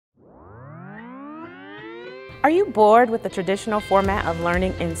Are you bored with the traditional format of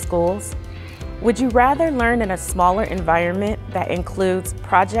learning in schools? Would you rather learn in a smaller environment that includes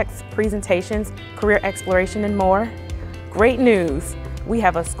projects, presentations, career exploration, and more? Great news! We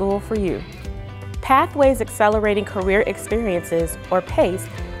have a school for you. Pathways Accelerating Career Experiences, or PACE,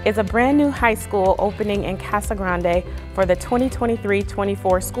 is a brand new high school opening in Casa Grande for the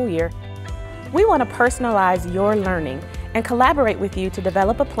 2023-24 school year. We want to personalize your learning and collaborate with you to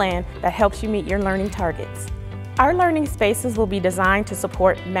develop a plan that helps you meet your learning targets. Our learning spaces will be designed to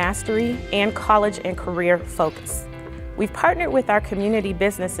support mastery and college and career focus. We've partnered with our community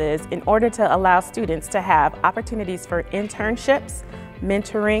businesses in order to allow students to have opportunities for internships,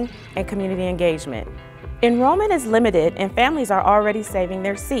 mentoring, and community engagement. Enrollment is limited and families are already saving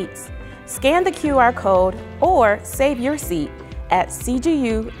their seats. Scan the QR code or save your seat at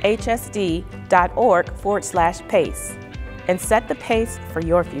cguhsd.org/PACE and set the pace for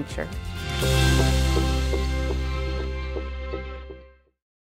your future.